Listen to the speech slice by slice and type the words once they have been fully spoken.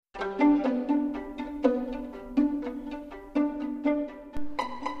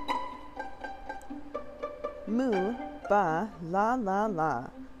Ba La La La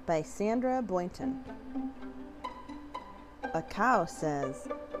by Sandra Boynton. A cow says,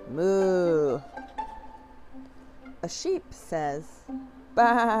 moo. A sheep says,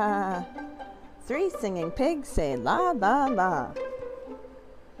 ba. 3 singing pigs say, la la la.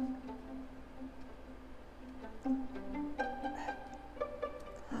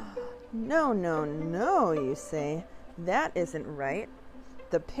 No, no, no, you say. That isn't right.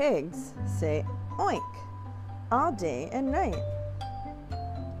 The pigs say, oink, all day and night.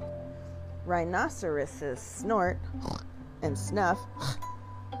 Rhinoceroses snort and snuff,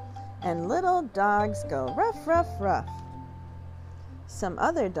 and little dogs go ruff, ruff, ruff. Some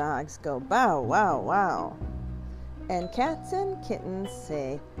other dogs go bow, wow, wow. And cats and kittens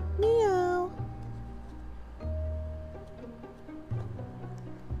say, meow.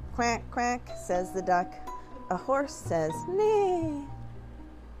 Quack, quack, says the duck. A horse says, neigh.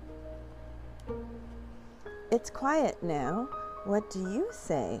 It's quiet now. What do you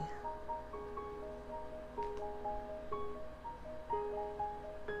say?